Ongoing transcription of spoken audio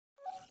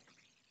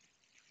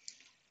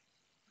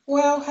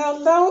Well,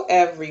 hello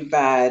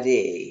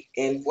everybody,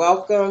 and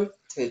welcome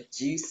to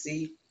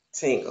Juicy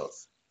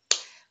Tingles.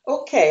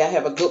 Okay, I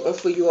have a good one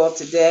for you all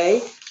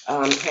today.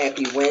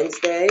 Happy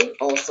Wednesday,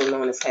 also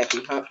known as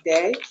Happy Hump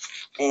Day.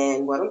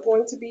 And what I'm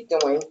going to be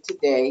doing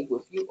today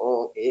with you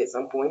all is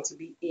I'm going to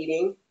be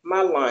eating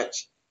my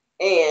lunch,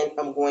 and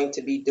I'm going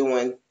to be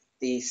doing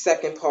the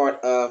second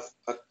part of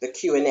the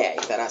Q&A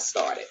that I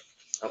started.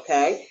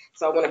 Okay,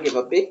 so I want to give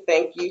a big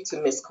thank you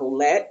to Miss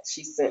Colette.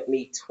 She sent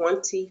me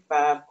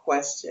 25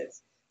 questions.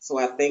 So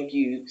I thank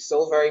you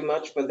so very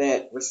much for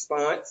that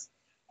response,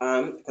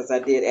 because I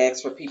did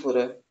ask for people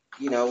to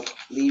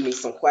leave me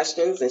some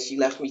questions, and she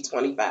left me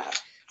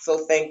 25.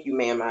 So thank you,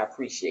 ma'am. I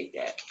appreciate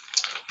that.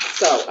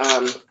 So,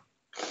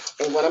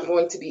 and what I'm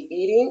going to be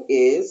eating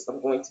is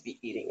I'm going to be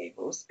eating a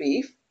roast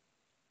beef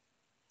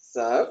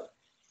sub,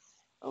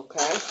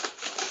 okay,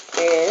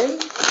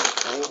 and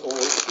I'm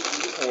going to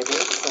be having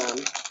some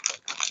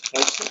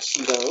healthy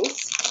Cheetos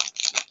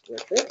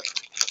with it,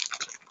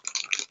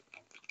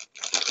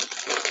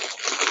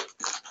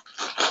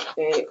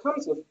 and it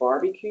comes with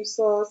barbecue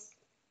sauce,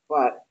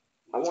 but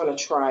I want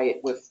to try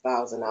it with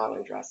Thousand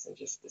Island dressing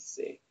just to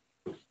see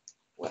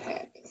what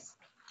happens.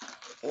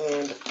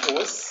 And of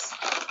course,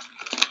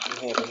 I'm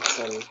having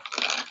some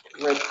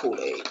red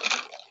Kool-Aid.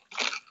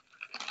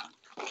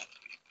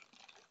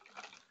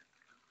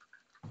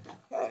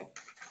 Okay,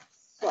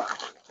 so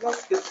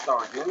let's get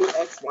started. Let me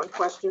ask one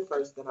question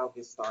first, then I'll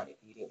get started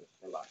eating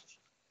the lunch.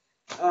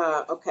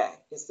 Okay,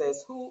 it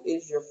says, who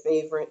is your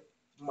favorite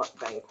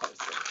mukbang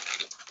person?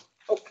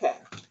 Okay,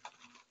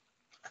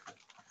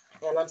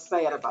 and I'm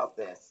sad about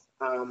this,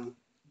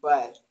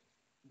 but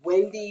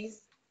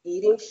Wendy's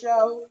eating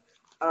show,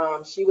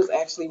 she was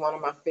actually one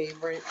of my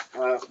favorite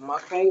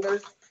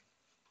mukbangers,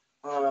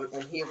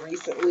 and here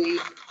recently,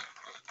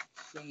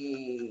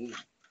 she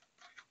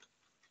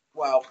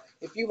well,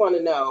 if you want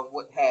to know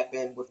what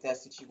happened with that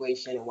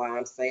situation and why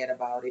I'm sad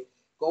about it,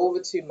 go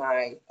over to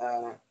my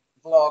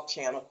vlog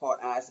channel called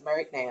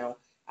EyesMarriednow.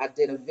 I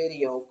did a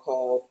video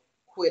called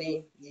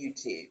Quitting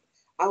YouTube.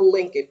 I'll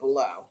link it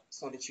below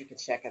so that you can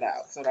check it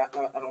out. So that,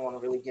 I don't want to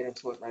really get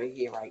into it right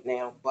here, right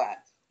now, but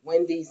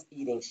Wendy's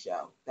eating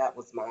show, that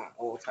was my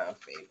all-time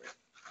favorite.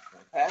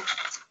 Okay?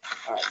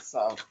 All right,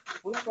 so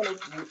what I'm going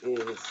to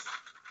do is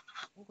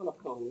I'm going to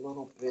put a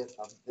little bit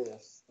of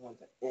this on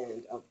the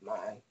end of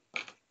my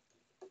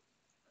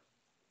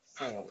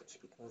sandwich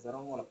because I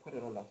don't want to put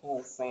it on the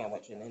whole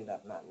sandwich and end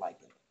up not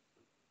liking it.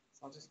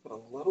 So I'll just put a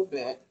little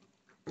bit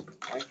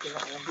right there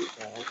on the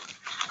end.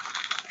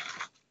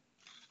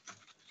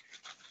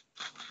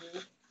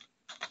 Okay.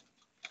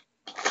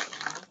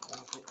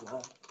 I'll get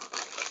my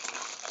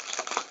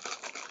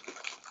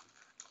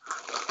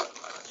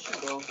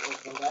Cheetos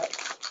opened up.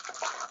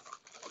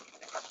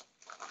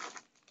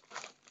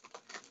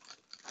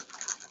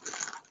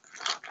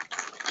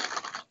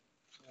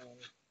 And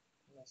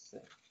let's see.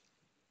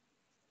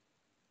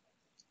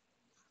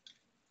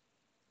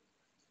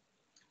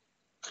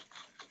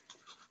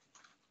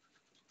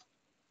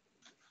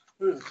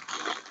 Hmm,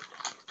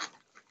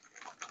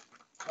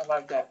 I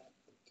like that.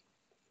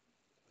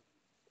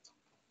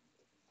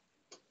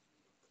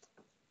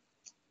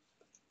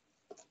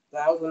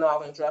 Thousand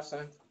Island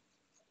dressing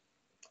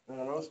and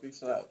a roast beef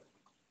salad.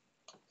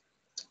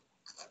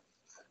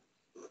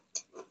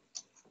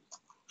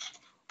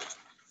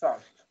 So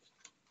I'm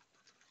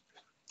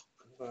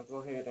gonna go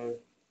ahead and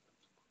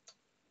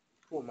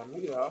pull my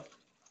meat off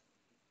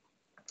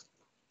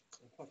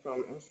and put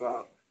some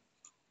inside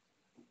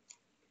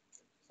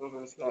so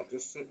that it's not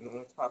just sitting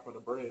on top of the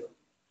bread.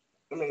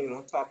 I mean,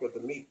 on top of the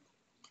meat.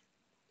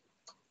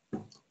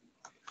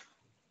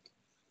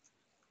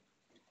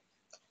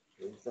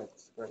 You think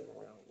spread it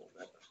around a little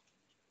bit.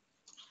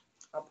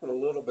 I put a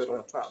little bit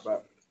on top,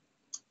 but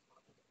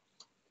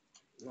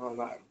not a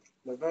lot.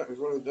 But that is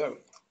really good.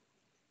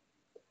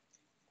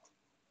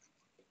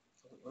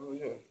 Oh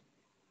yeah.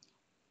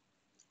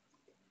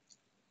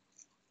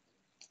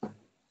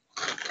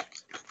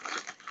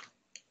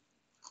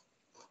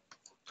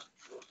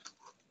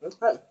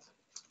 Okay.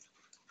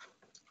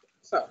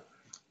 So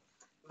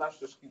let's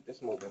just keep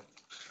this moving.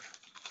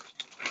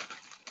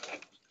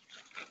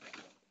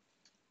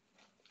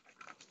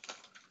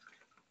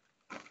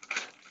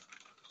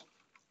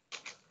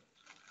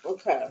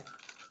 Okay.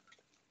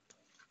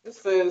 It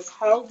says,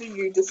 how do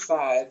you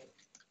decide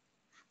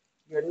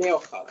your nail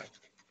color?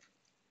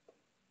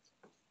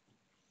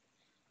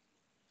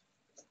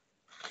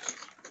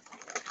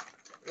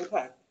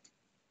 Okay.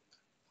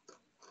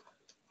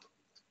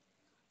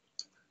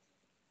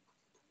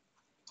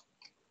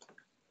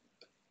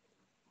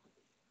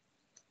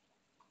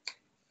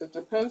 It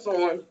depends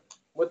on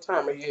what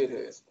time of year it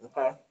is.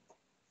 Okay.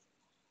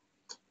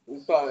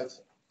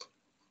 Because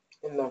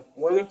in the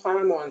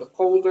wintertime or in the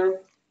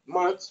colder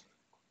months,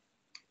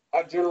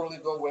 I generally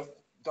go with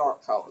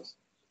dark colors.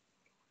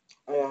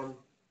 And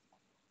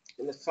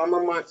in the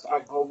summer months, I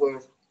go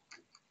with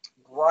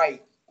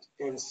bright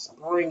and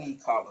springy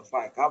colors.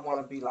 Like I want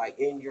to be like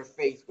in your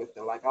face with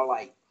it. Like I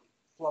like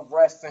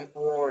fluorescent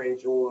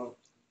orange or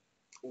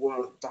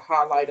the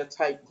highlighter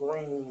type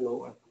green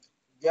or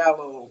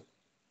yellow,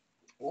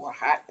 or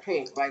hot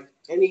pink. Like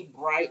any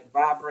bright,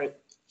 vibrant,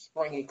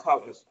 springy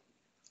colors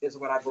is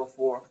what I go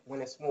for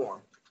when it's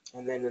warm.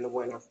 And then in the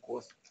winter, of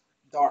course,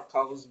 dark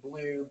colors,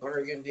 blue,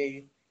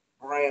 burgundy,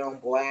 brown,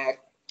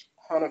 black,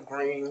 hunter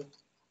green.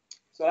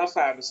 So that's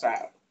how I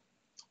decide.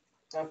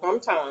 And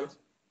sometimes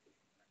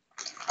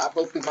I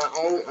go through my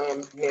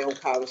own nail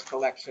polish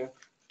collection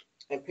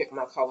and pick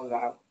my colors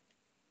out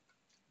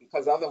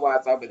because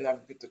otherwise I would never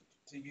get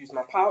to use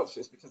my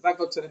polishes because I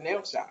go to the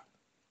nail shop.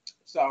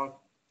 So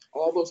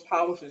all those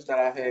polishes that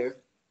I have,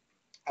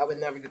 I would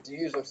never get to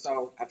use them.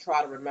 So I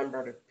try to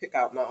remember to pick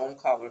out my own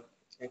color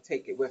and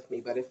take it with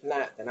me. But if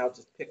not, then I'll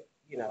just pick,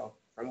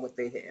 from what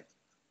they have.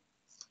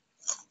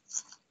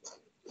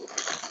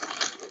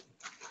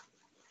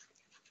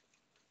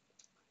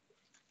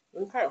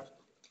 Okay,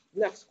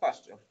 next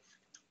question.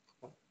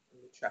 Let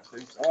me check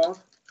these off.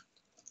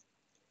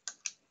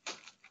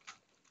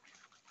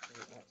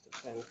 That's the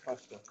same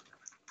question.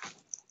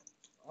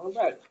 All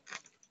right,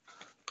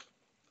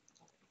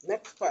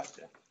 next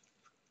question.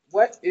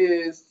 What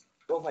is,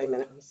 oh, wait a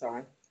minute, I'm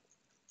sorry.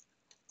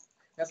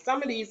 Now,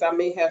 some of these I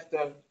may have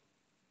to,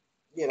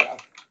 you know,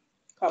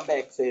 come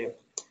back to.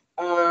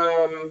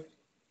 Um,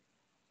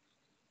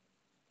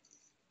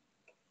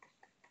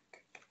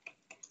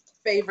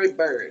 Favorite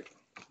bird.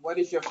 What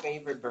is your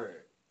favorite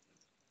bird?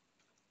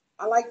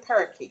 I like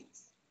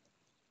parakeets.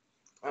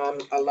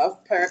 I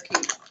love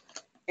parakeets.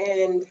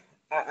 And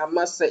I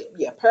must say,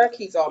 yeah,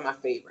 parakeets are my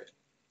favorite.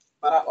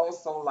 But I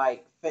also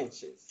like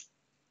finches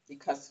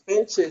because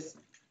finches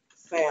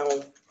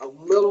sound a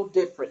little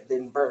different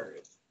than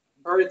birds.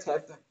 Birds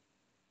have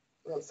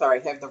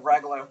have the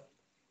regular,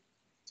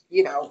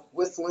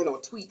 whistling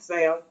or tweet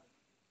sound.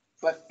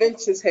 But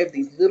finches have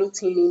these little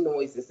teeny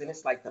noises, and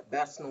it's like the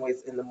best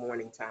noise in the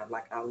morning time.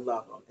 Like I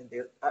love them,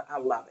 and I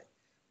love it.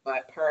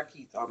 But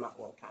parakeets are my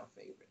all-time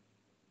favorite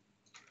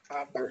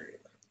bird.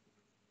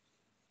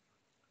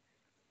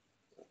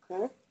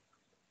 Okay,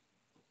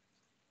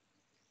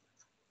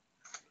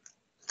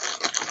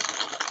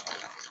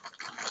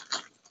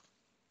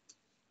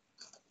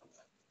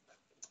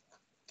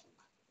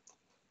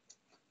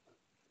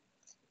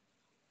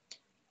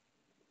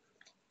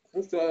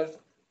 it says,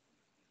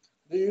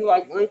 "Do you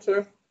like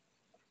winter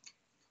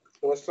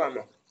or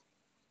summer?"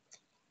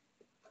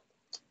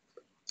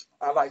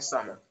 I like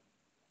summer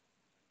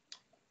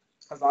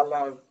because I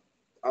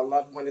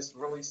love when it's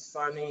really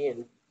sunny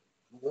and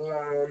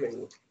warm,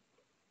 and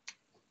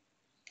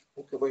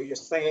you can wear your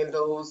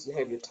sandals, you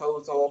have your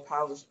toes all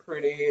polished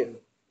pretty, and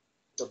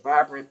the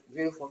vibrant,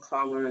 beautiful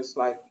colors.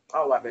 Like,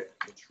 I love it.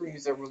 The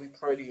trees are really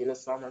pretty in the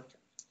summer.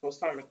 So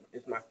summer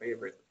is my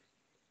favorite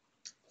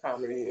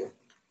time of the year.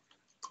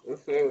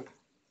 Okay.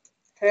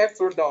 Cats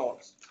or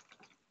dogs?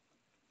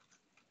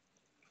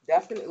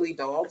 Definitely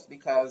dogs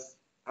because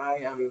I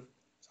am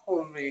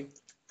totally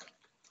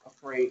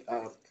afraid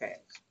of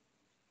cats.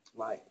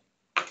 Like,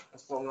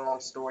 it's a long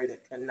story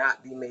that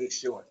cannot be made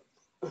short.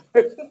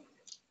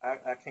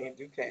 I can't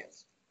do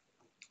cats.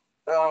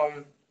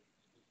 Um,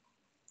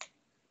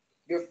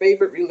 your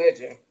favorite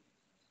religion?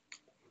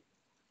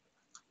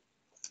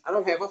 I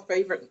don't have a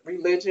favorite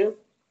religion.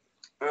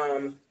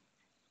 Um,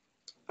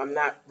 I'm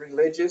not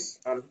religious.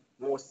 I'm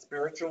more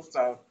spiritual,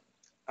 so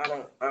I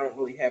don't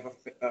really have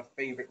a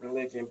favorite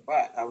religion.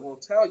 But I will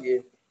tell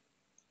you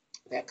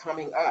that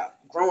growing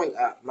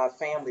up, my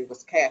family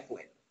was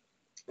Catholic,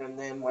 and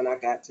then when I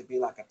got to be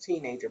like a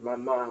teenager, my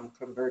mom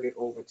converted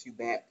over to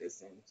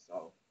Baptist, and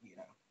so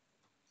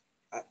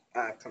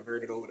I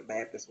converted over to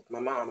Baptist with my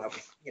mom. I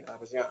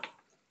was young.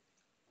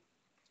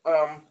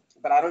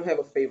 But I don't have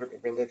a favorite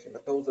religion,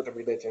 but those are the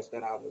religions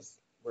that I was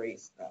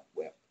raised up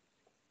with.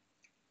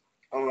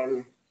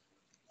 Um,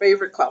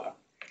 Favorite color.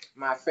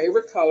 My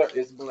favorite color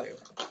is blue.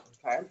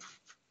 Okay,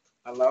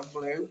 I love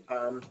blue.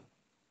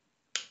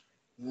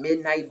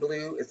 Midnight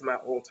blue is my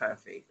all-time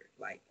favorite.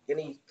 Like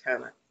any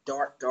kind of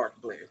dark,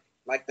 dark blue.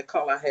 Like the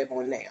color I have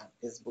on now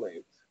is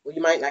blue. Well,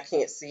 you might not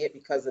can't see it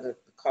because of the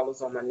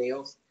colors on my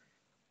nails,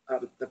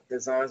 the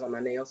designs on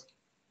my nails.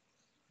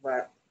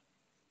 But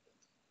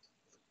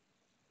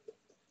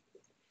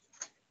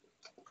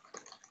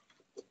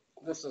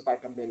this is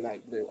like a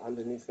midnight blue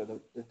underneath of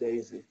the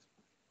daisy.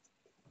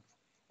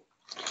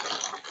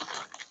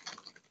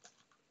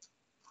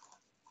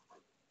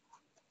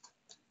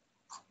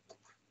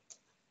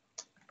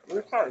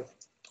 Okay,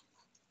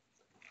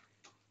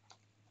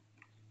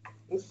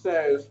 it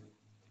says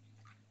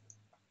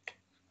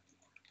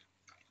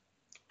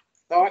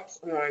thoughts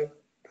on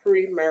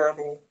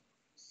premarital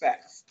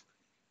sex.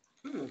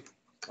 Hmm.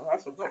 Well,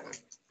 that's a good one.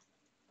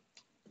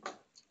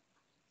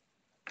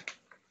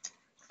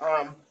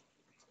 Um,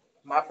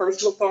 my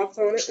personal thoughts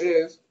on it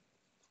is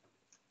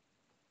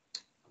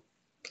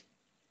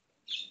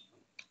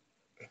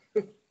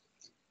you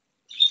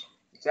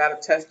gotta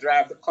test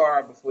drive the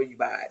car before you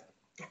buy it.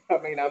 I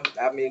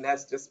mean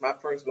that's just my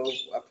personal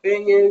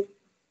opinion.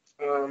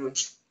 Um,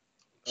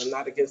 I'm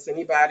not against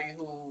anybody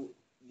who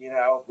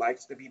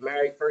likes to be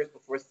married first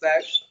before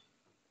sex,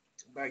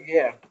 but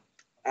yeah,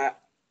 I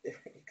You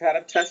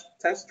gotta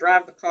test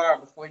drive the car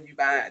before you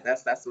buy it.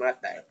 That's my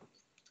thing.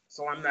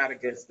 So I'm not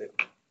against it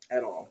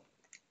at all.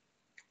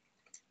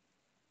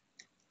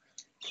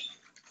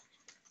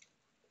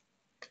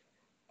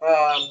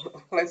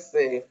 Let's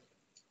see.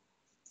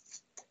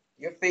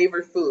 Your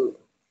favorite food.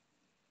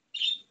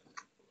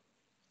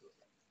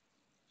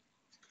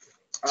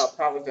 I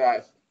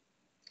apologize.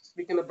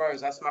 Speaking of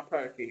birds, that's my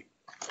parakeet.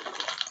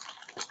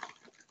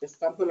 It's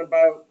something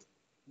about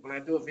when I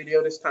do a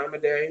video this time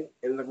of day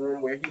in the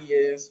room where he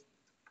is.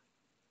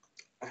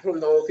 I don't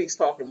know if he's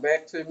talking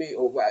back to me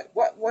or what.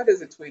 What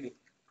is it, Tweety?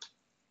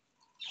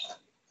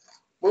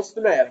 What's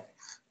the matter?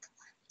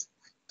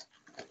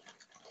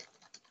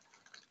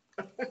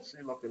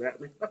 She's looking at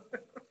me.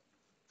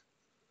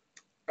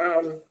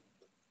 um,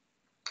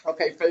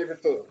 okay,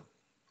 favorite food.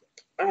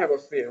 I have a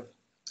few,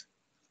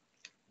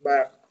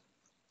 but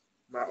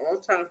my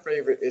all-time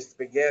favorite is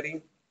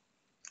spaghetti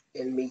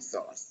and meat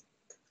sauce.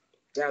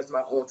 That's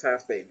my all-time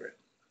favorite.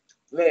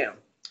 Now,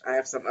 I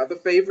have some other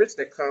favorites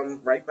that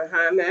come right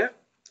behind that,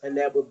 and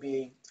that would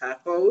be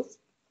tacos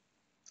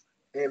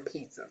and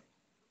pizza.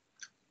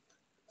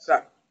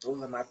 So,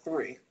 those are my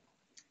three.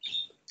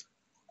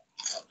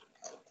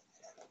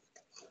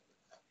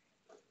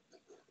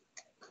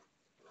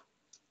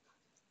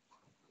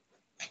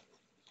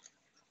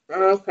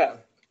 Okay,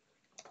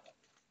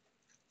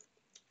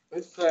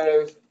 it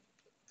says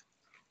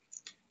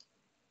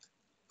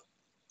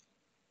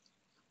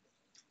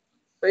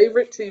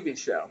favorite TV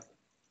show.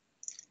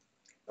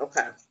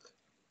 Okay,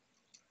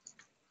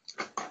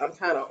 I'm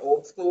kind of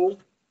old school,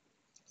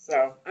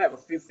 so I have a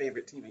few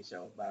favorite TV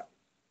shows, but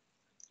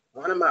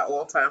one of my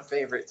all-time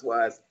favorites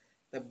was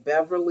the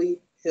Beverly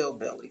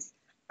Hillbillies.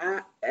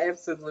 I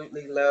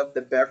absolutely love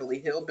the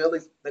Beverly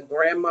Hillbillies. The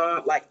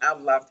grandma, like I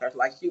loved her,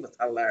 like she was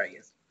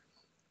hilarious.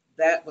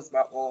 That was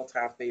my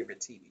all-time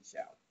favorite TV show.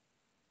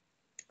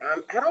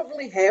 I don't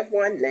really have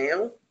one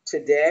now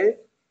today,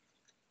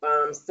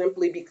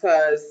 simply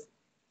because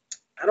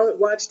I don't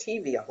watch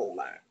TV a whole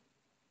lot.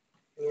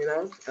 You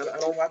know, I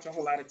don't watch a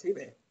whole lot of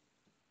TV.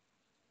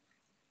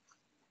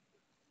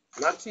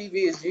 My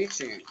TV is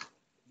YouTube.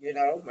 You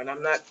know, when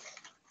I'm not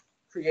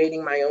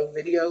creating my own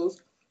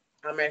videos,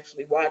 I'm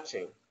actually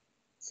watching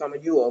some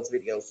of you all's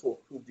videos who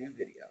do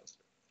videos.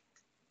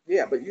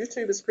 Yeah, but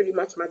YouTube is pretty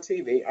much my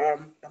TV.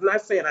 I'm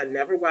not saying I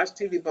never watch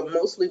TV, but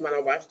mostly when I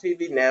watch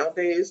TV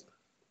nowadays,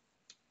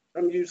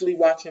 I'm usually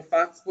watching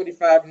Fox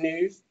 45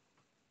 News.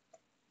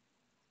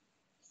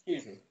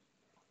 Excuse me.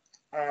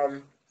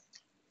 Um,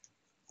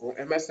 or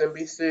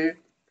MSNBC,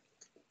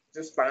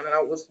 just finding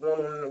out what's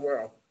going on in the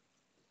world.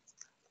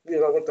 You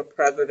know, with the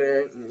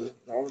president and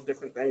all the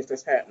different things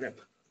that's happening.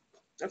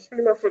 That's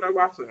pretty much what I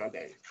watch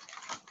nowadays.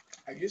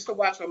 I used to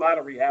watch a lot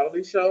of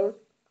reality shows,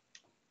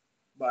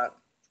 but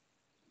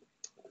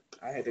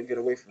I had to get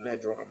away from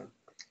that drama.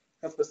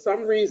 Because for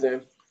some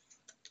reason,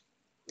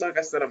 like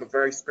I said, I'm a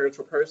very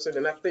spiritual person,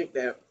 and I think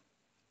that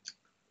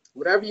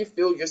whatever you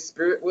fill your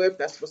spirit with,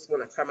 that's what's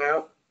going to come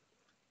out.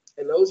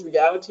 And those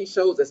reality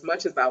shows, as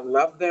much as I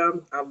love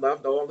them, I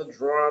loved all the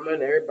drama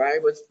and everybody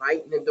was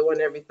fighting and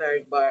doing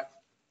everything. But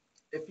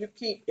if you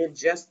keep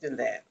ingesting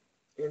that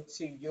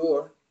into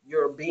your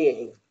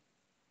being,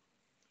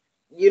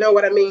 you know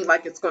what I mean?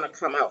 Like it's going to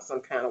come out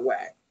some kind of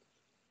way.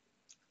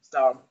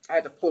 So I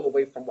had to pull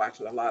away from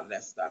watching a lot of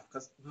that stuff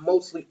because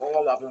mostly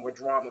all of them were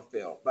drama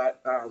filled.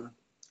 But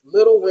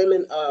Little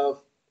Women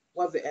of,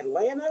 was it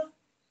Atlanta?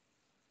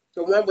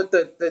 The one with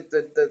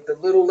the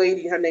little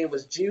lady, her name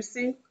was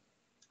Juicy.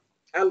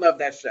 I love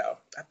that show.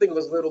 I think it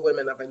was Little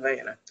Women of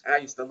Atlanta. I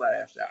used to love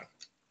that show.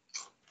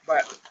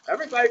 But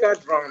everybody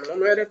got drama. No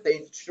matter if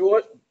they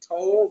short,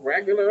 tall,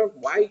 regular,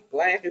 white,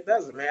 black, it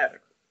doesn't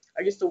matter.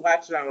 I used to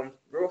watch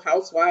Real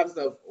Housewives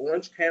of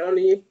Orange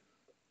County,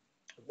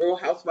 Real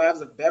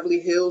Housewives of Beverly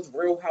Hills,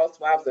 Real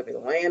Housewives of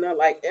Atlanta.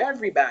 Like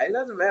everybody, it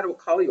doesn't matter what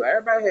color you are.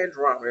 Everybody had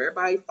drama.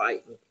 Everybody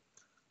fighting.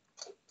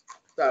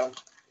 So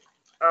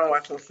I don't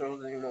watch those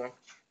shows anymore.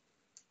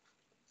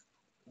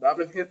 Love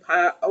and Hip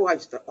Hop. Oh, I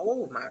used to.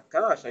 Oh my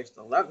gosh, I used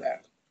to love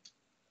that.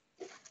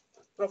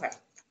 Okay,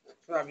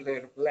 so I'm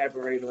going to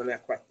elaborate on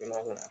that question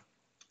long enough.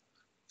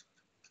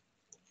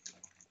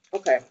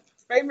 Okay,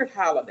 favorite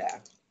holiday.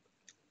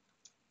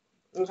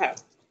 Okay,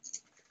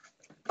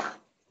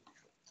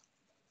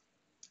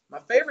 my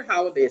favorite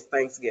holiday is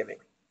Thanksgiving.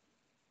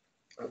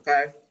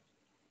 Okay,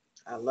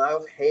 I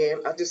love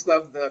ham. I just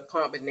love the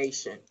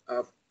combination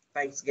of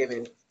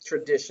Thanksgiving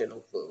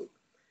traditional food.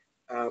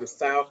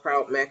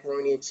 Sauerkraut,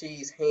 macaroni and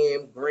cheese,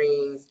 ham,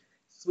 greens,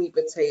 sweet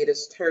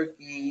potatoes,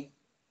 turkey.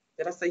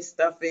 Did I say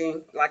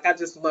stuffing? Like I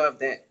just love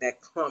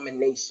that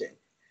combination.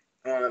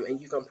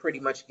 And you can pretty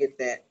much get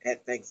that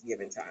at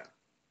Thanksgiving time.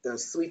 The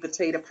sweet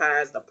potato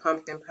pies, the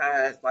pumpkin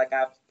pies, like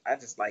I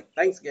just like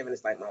Thanksgiving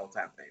is like my all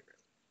time favorite.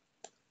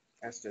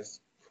 That's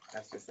just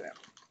that's just it.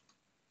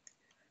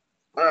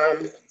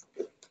 Um,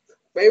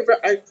 Favorite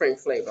ice cream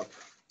flavor.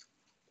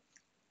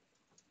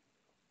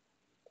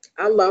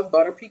 I love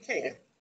butter pecan.